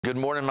Good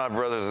morning, my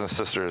brothers and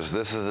sisters.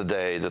 This is the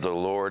day that the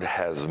Lord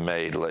has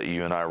made. Let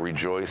you and I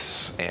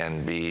rejoice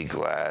and be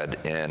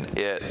glad in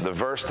it. The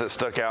verse that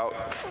stuck out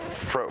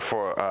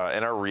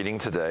in our reading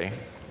today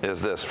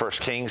is this, 1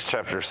 Kings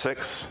chapter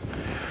 6,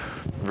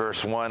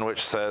 verse 1,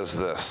 which says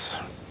this.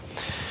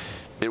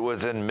 It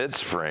was in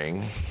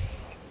mid-spring,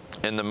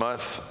 in the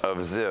month of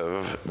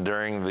Ziv,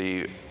 during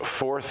the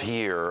 4th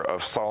year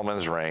of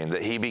Solomon's reign,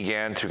 that he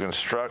began to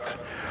construct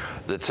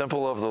the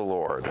temple of the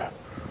Lord.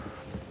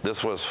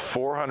 This was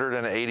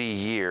 480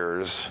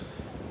 years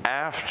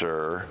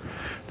after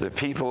the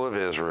people of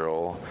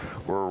Israel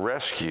were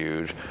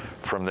rescued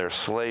from their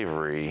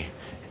slavery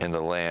in the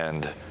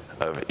land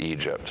of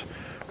Egypt.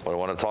 What I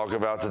want to talk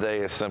about today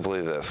is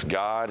simply this.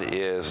 God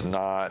is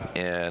not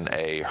in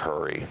a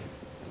hurry.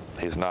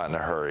 He's not in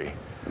a hurry.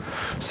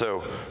 So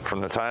from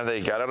the time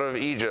they got out of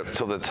Egypt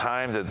till the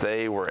time that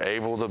they were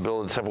able to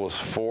build a temple was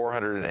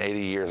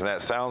 480 years. And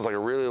that sounds like a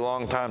really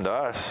long time to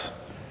us,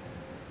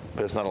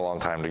 but it's not a long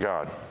time to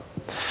God.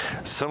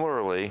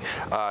 Similarly,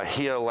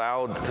 he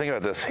allowed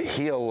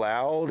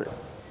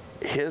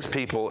his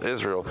people,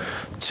 Israel,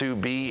 to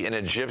be in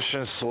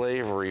Egyptian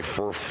slavery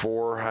for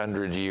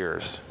 400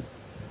 years.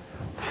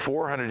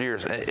 400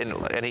 years.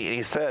 And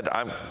he said,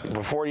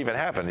 before it even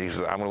happened, he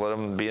said, I'm going to let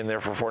them be in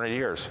there for 400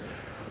 years.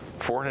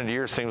 400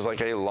 years seems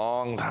like a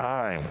long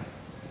time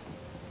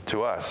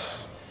to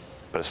us,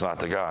 but it's not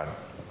to God.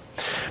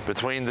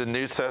 Between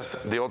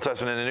the Old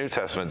Testament and the New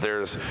Testament,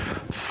 there's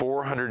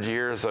 400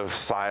 years of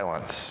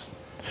silence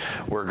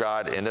where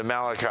in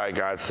Malachi,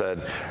 God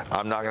said,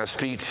 I'm not going to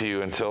speak to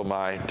you until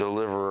my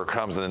deliverer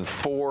comes. And then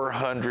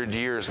 400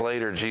 years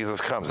later, Jesus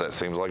comes. That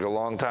seems like a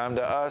long time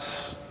to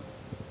us.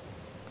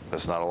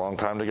 It's not a long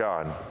time to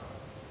God.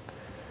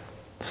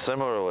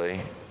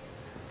 Similarly,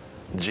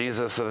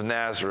 Jesus of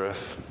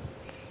Nazareth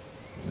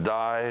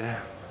died,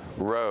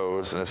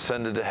 rose, and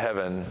ascended to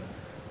heaven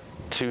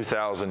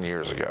 2,000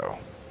 years ago.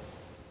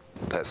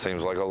 That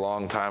seems like a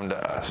long time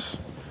to us,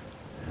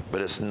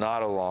 but it's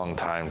not a long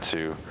time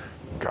to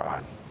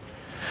God.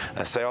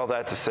 I say all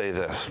that to say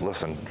this.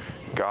 Listen,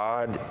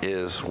 God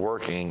is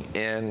working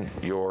in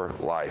your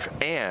life,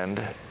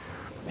 and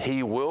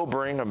He will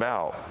bring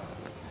about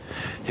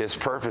His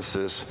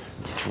purposes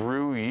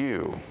through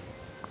you.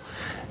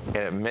 And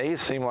it may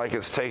seem like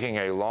it's taking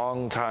a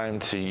long time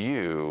to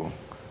you,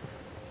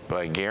 but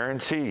I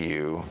guarantee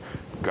you,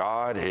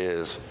 God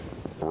is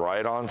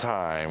right on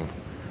time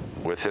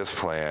with His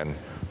plan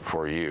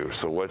for you.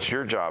 So what's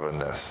your job in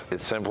this?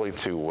 It's simply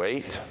to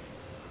wait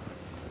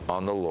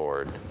on the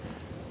Lord,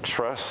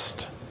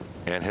 trust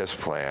in His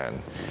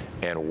plan,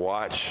 and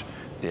watch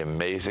the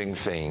amazing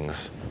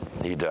things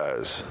He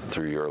does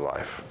through your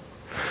life.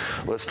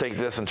 Let's take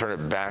this and turn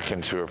it back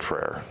into a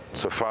prayer.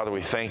 So Father,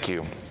 we thank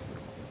you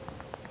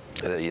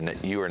that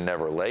you are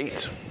never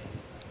late,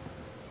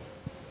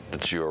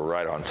 that you are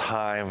right on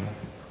time,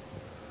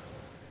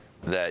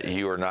 that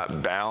you are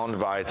not bound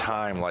by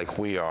time like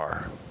we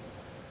are.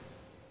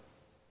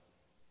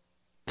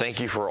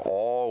 Thank you for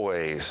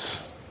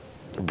always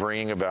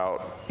bringing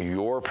about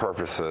your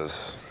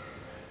purposes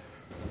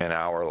in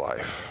our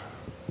life.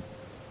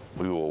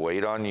 We will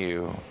wait on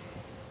you,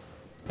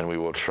 and we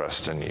will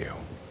trust in you.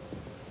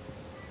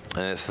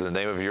 And it's in the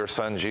name of your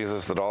Son,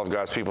 Jesus, that all of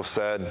God's people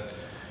said,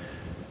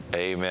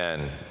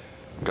 Amen.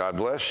 God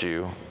bless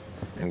you,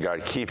 and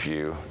God keep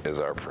you is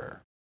our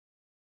prayer.